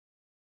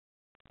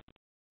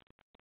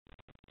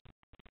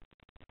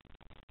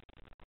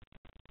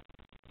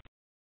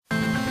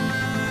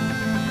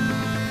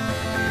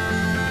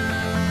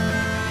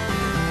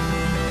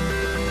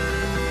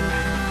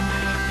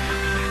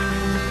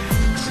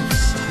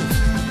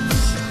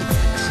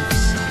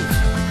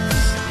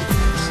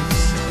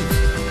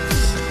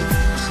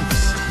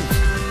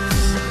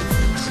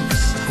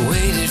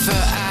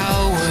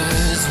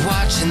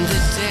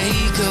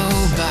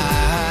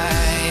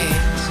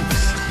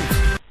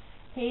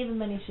Hey, the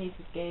Many Shades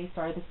of Gay.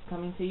 Sorry this is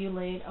coming to you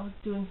late. I was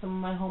doing some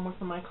of my homework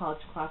for my college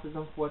classes,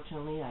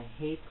 unfortunately. I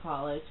hate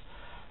college.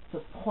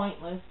 It's a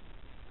pointless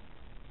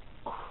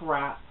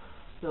crap.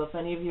 So if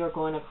any of you are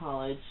going to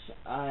college,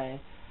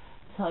 I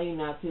tell you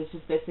not to. It's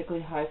just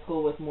basically high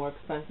school with more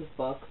expensive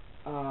books.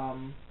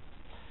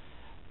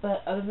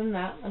 But other than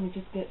that, let me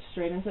just get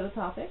straight into the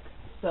topic.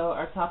 So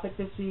our topic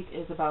this week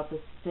is about the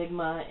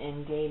stigma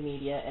in gay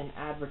media and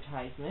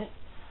advertisement.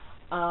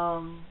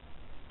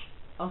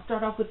 I'll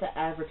start off with the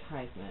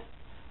advertisement.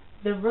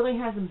 There really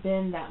hasn't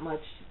been that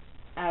much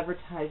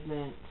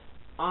advertisement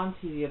on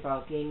TV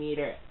about gay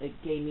media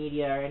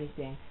or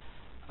anything.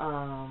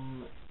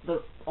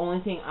 The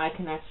only thing I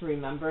can actually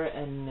remember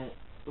and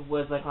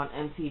was like on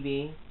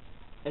MTV.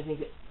 I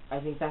think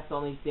that's the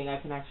only thing I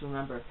can actually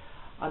remember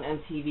on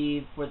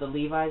MTV for the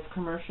Levi's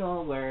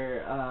commercial,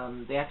 where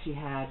they actually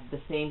had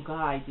the same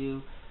guy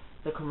do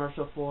the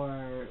commercial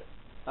for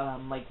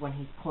like when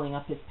he's pulling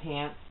up his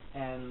pants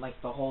and like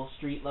the whole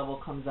street level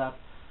comes up,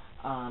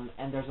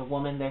 and there's a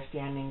woman there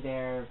standing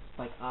there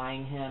like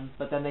eyeing him,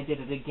 but then they did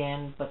it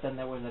again, but then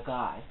there was a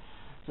guy.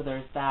 So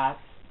there's that.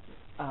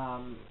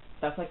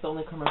 That's like the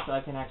only commercial I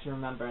can actually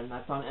remember, and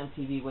that's on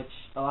MTV, which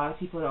a lot of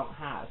people don't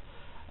have.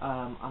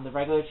 On the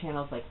regular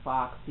channels like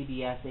Fox,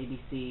 CBS,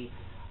 ABC,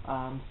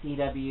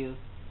 CW,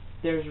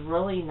 there's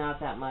really not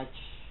that much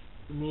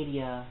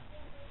media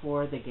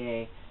for the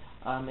gay.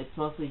 It's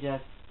mostly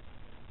just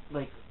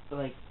like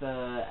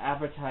the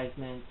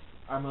advertisements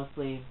are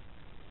mostly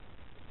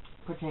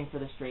pertaining for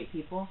the straight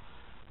people,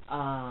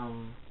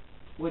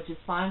 which is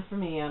fine for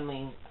me.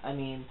 I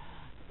mean,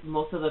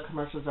 most of the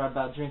commercials are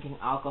about drinking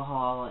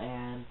alcohol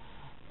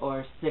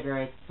or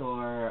cigarettes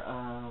or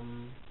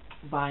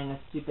buying a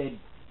stupid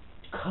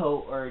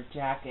coat or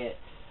jacket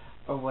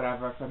or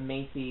whatever from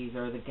Macy's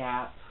or the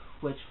Gap,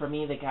 which for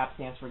me the Gap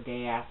stands for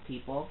gay ass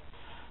people.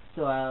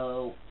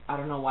 So I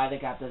don't know why the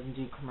Gap doesn't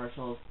do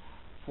commercials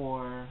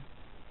for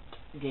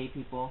gay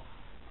people.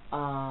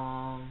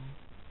 I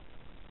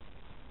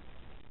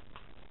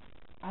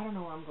don't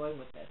know where I'm going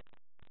with this.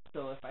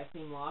 So if I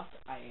seem lost,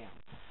 I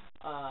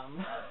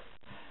am.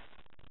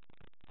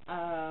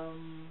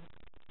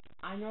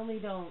 I normally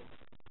don't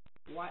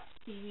watch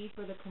TV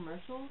for the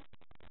commercials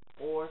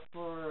or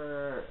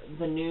for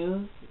the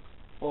news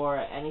or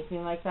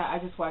anything like that. I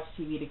just watch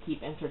TV to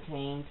keep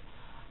entertained.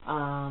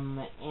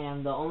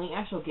 And the only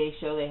actual gay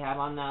show they have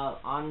on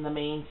the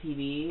main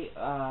TV,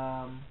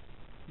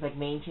 like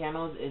main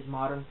channels, is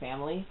Modern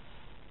Family.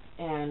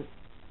 And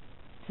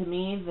to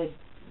me,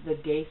 the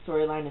gay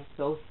storyline is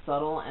so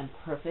subtle and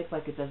perfect,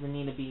 like it doesn't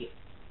need to be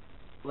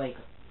like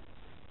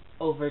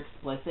over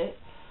explicit,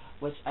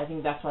 which I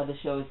think that's why the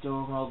show is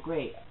doing real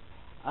great.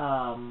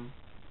 So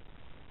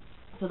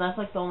that's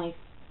like the only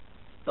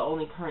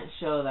current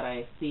show that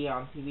I see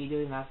on TV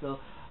doing that. So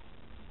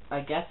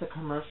I guess the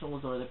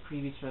commercials or the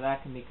previews for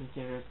that can be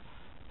considered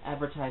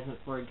advertisement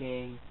for a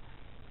gay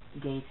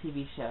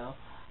TV show.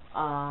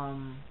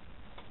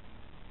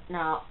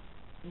 Now,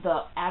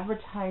 the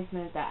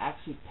advertisement that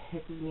actually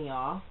pisses me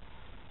off,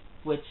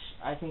 which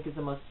I think is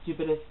the most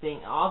stupidest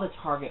thing, all the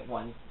Target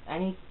ones,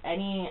 any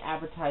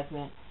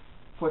advertisement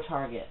for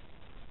Target.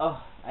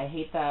 Oh, I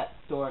hate that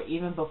store.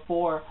 Even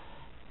before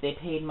they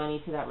paid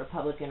money to that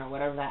Republican or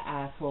whatever, that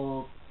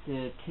asshole,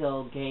 to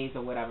kill gays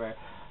or whatever.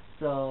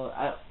 So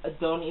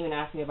don't even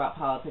ask me about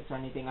politics or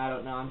anything. I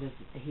don't know. I'm just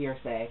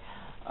hearsay.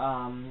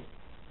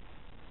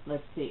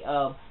 Let's see.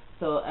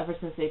 So ever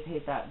since they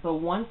paid that, but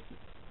once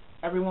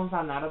everyone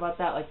found out about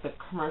that, like the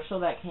commercial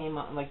that came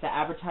on, like the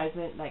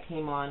advertisement that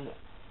came on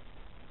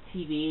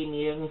TV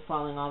immediately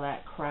following all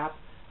that crap,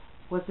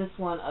 was this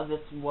one of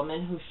this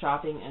woman who's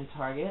shopping in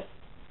Target.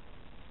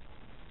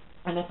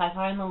 And if I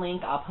find the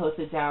link, I'll post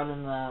it down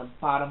in the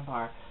bottom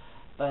bar.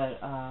 But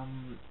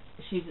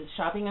she's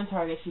shopping in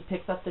Target. She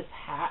picks up this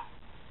hat,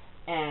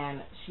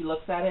 and she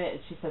looks at it,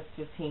 and she says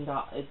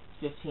 $15. It's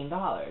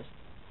 $15.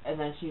 And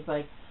then she's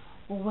like,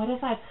 well, what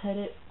if I put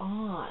it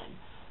on?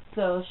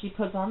 So she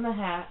puts on the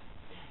hat,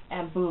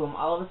 and boom,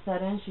 all of a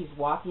sudden she's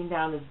walking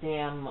down this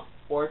damn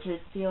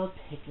orchard field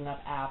picking up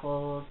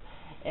apples,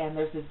 and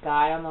there's this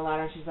guy on the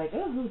ladder, and she's like,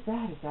 oh, who's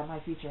that? Is that my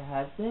future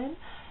husband?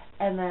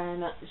 And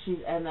then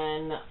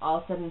all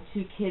of a sudden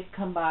 2 kids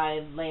come by,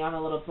 lay on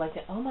a little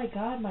blanket. Oh my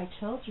God, my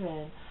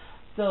children.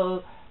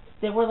 So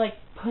they were like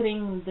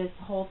putting this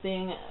whole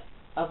thing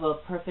of a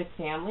perfect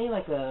family,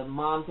 like a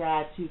mom,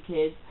 dad, 2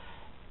 kids,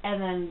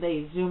 and then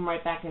they zoom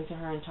right back into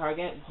her in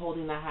Target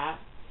holding the hat.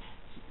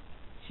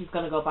 She's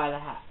gonna go buy the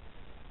hat.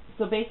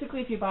 So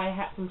basically, if you buy a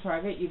hat from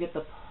Target, you get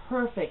the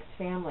perfect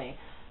family.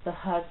 The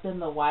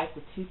husband, the wife,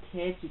 the 2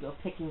 kids, you go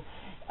picking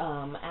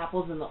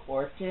apples in the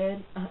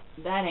orchard.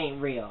 That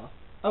ain't real,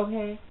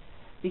 okay?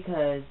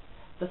 Because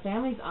the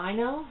families I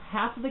know,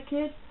 half of the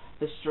kids,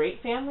 the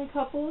straight family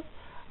couples,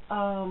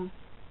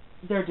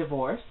 they're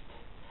divorced.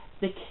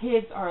 The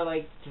kids are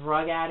like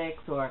drug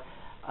addicts or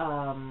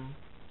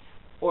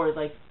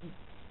like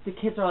the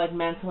kids are like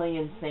mentally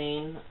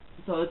insane.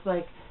 So it's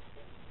like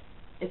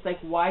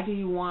why do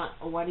you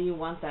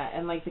want that?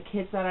 And like the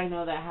kids that I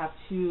know that have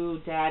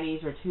 2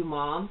 daddies or 2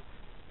 moms,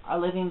 are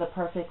living the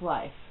perfect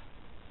life.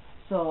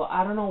 So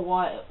I don't know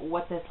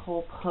what this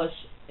whole push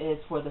is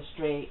for the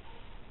straight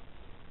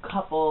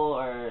couple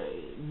or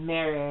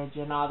marriage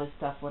and all this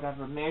stuff,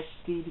 whatever. Marriage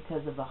should be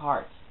because of the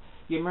heart.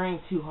 You're marrying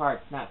two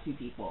hearts, not two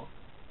people.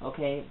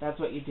 Okay? That's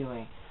what you're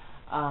doing.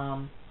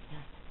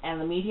 And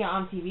the media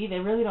on TV, they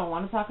really don't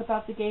want to talk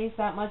about the gays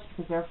that much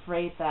because they're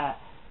afraid that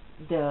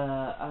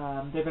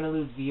they're going to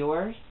lose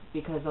viewers,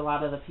 because a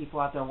lot of the people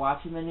out there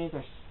watching the news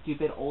are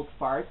stupid old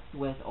farts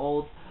with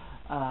old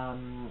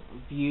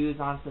views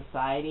on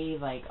society,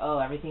 like, oh,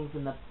 everything's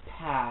in the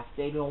past.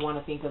 They don't want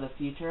to think of the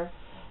future,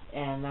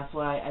 and that's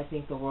why I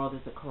think the world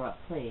is a corrupt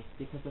place,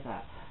 because of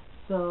that.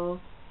 So,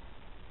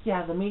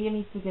 yeah, the media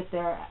needs to get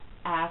their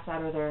ass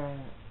out of their,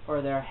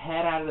 or their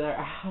head out of their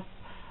ass,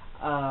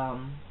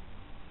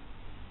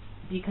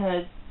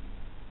 because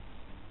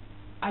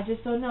I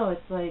just don't know.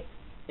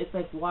 It's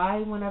like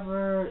why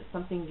whenever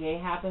something gay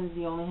happens,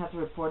 you only have to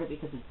report it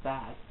because it's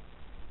bad.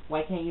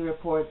 Why can't you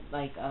report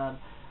like a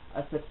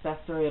success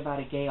story about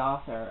a gay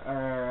author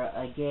or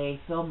a gay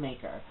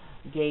filmmaker,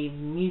 gay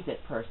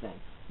music person?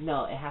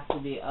 No, it has to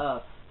be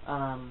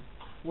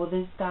well,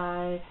 this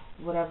guy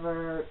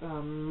whatever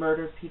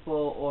murdered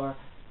people or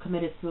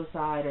committed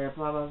suicide or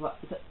blah blah blah.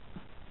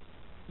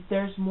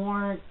 There's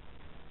more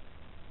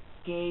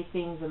gay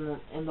things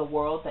in the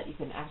world that you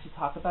can actually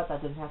talk about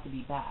that doesn't have to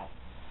be bad.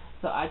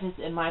 So I just,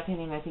 in my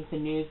opinion, I think the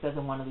news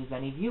doesn't want to lose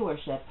any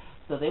viewership,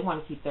 so they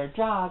want to keep their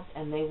jobs,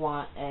 and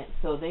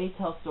so they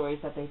tell stories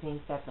that they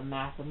think that the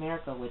mass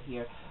America would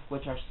hear,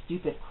 which are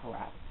stupid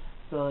crap.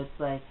 So it's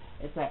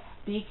like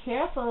be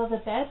careful, the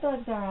bed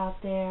bugs are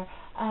out there.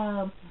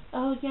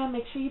 Oh yeah,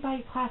 make sure you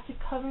buy plastic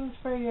coverings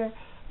for your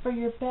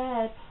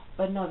bed.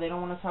 But no, they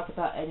don't want to talk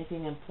about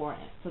anything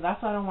important. So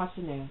that's why I don't watch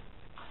the news.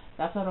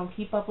 That's why I don't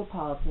keep up with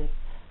politics.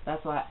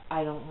 That's why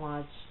I don't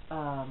watch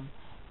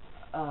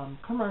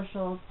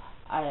commercials.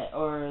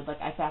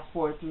 I fast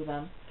forward through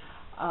them.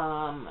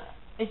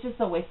 It's just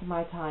a waste of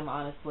my time,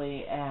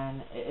 honestly,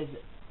 and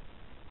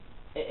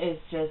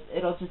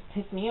it'll just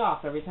piss me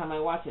off every time I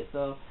watch it.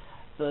 So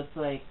it's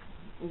like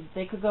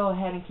they could go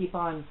ahead and keep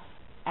on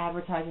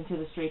advertising to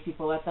the straight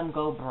people. Let them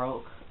go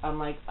broke.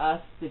 Unlike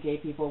us, the gay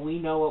people, we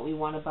know what we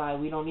want to buy.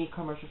 We don't need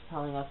commercials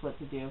telling us what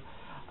to do.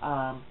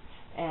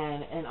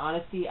 And in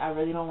honesty, I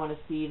really don't want to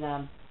see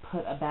them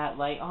put a bad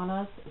light on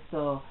us.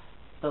 So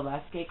the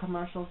less gay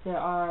commercials there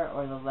are,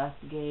 or the less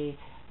gay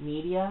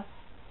media,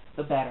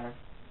 the better,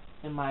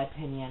 in my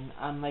opinion.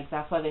 Like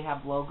that's why they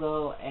have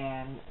Logo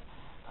and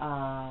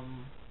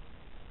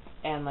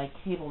like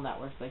cable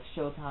networks like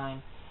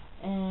Showtime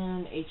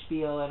and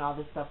HBO and all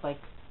this stuff. Like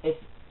if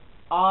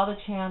all the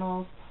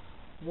channels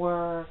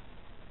were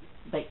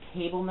like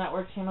cable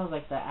network channels,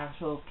 like the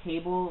actual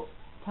cable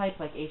type,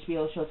 like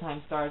HBO,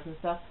 Showtime, Stars and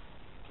stuff,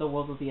 the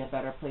world would be a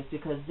better place,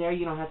 because there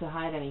you don't have to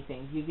hide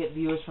anything. You get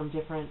viewers from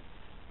different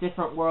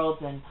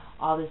worlds and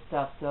all this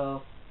stuff.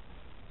 So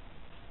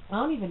I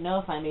don't even know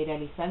if I made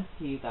any sense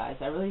to you guys.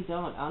 I really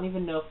don't. I don't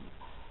even know if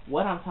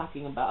what I'm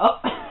talking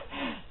about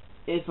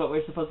is what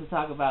we're supposed to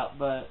talk about,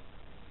 but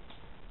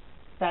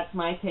that's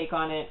my take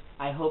on it.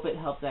 I hope it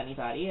helped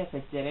anybody. If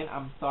it didn't,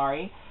 I'm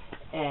sorry.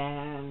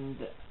 And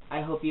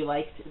I hope you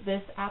liked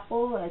this,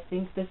 Apple. I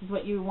think this is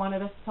what you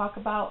wanted us to talk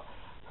about.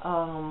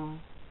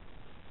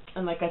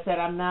 And like I said,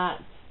 I'm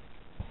not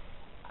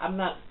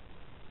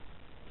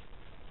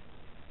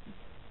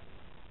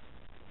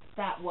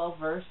that well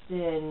versed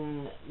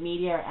in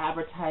media or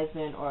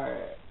advertisement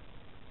or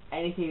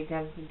anything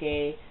against the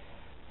gay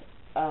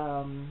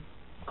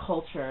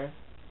culture.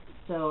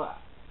 So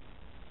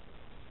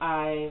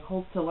I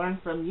hope to learn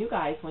from you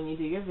guys when you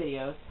do your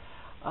videos.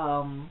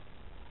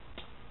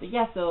 But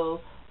yeah,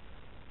 so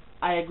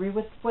I agree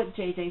with what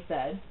JJ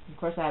said. Of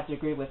course I have to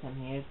agree with him.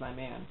 He is my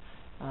man.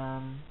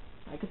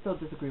 I could still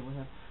disagree with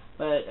him.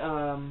 But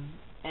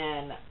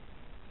and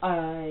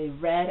I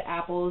read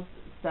Apple's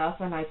stuff,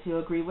 and I too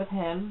agree with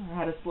him. I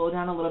had to slow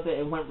down a little bit.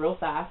 It went real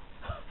fast.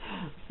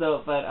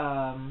 So, but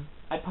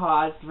I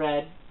paused,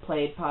 read,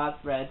 played,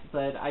 paused, read.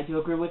 But I do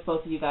agree with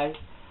both of you guys.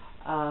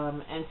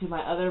 And to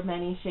my other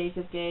many shades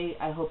of gay,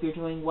 I hope you're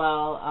doing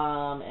well,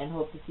 and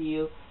hope to see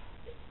you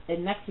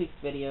in next week's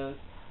videos.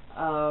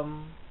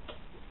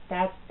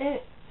 That's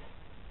it.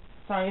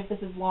 Sorry if this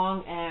is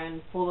long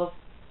and full of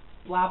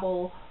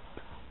blabble,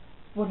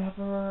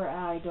 whatever,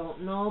 I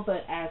don't know,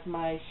 but as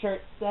my shirt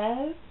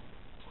says,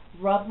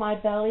 rub my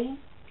belly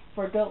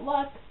for good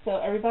luck. So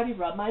everybody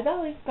rub my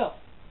belly. Go.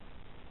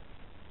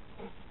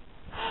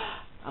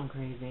 I'm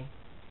crazy.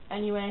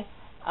 Anyway,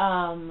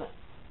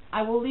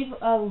 I will leave,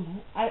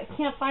 I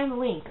can't find the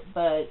link,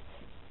 but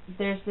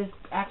there's this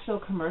actual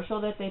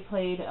commercial that they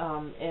played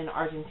in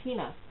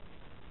Argentina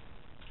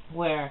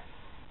where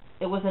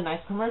it was a nice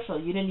commercial.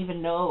 You didn't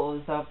even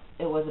know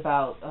it was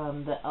about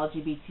the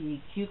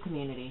LGBTQ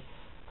community.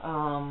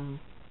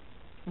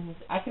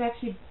 I could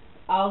actually,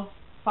 I'll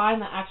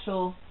find the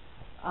actual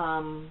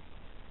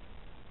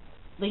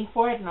link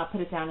for it, and I'll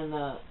put it down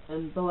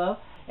in below.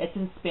 It's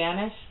in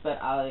Spanish,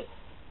 but I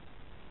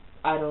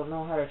don't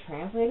know how to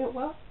translate it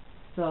well.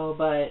 So,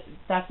 but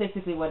that's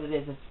basically what it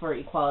is. It's for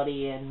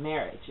equality in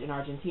marriage in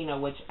Argentina,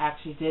 which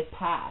actually did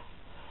pass.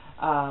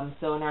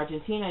 So in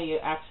Argentina,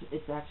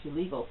 it's actually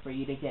legal for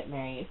you to get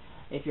married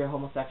if you're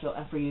homosexual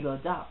and for you to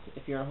adopt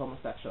if you're a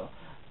homosexual.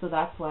 So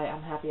that's why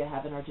I'm happy I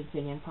have an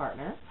Argentinian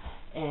partner.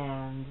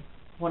 And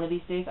one of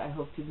these days, I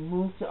hope to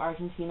move to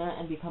Argentina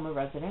and become a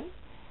resident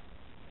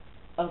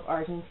of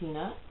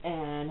Argentina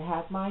and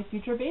have my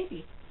future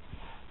baby.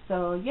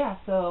 So yeah,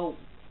 so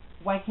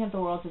why can't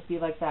the world just be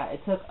like that? It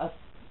took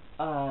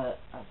I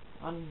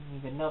don't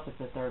even know if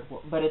it's a third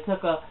world, but it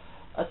took a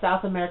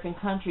South American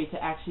country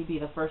to actually be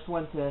the first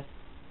one to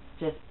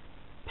just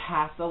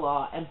pass a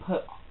law and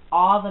put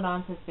all the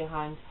nonsense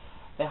behind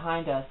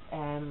us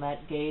and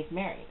let gays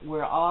marry.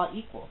 We're all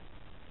equal.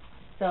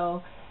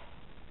 So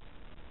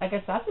I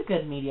guess that's a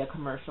good media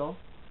commercial.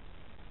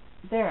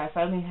 There, I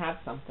finally have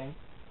something.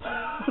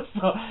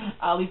 So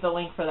I'll leave the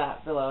link for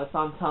that below. It's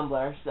on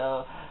Tumblr.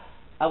 So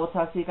I will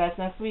talk to you guys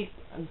next week.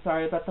 I'm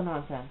sorry about the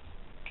nonsense.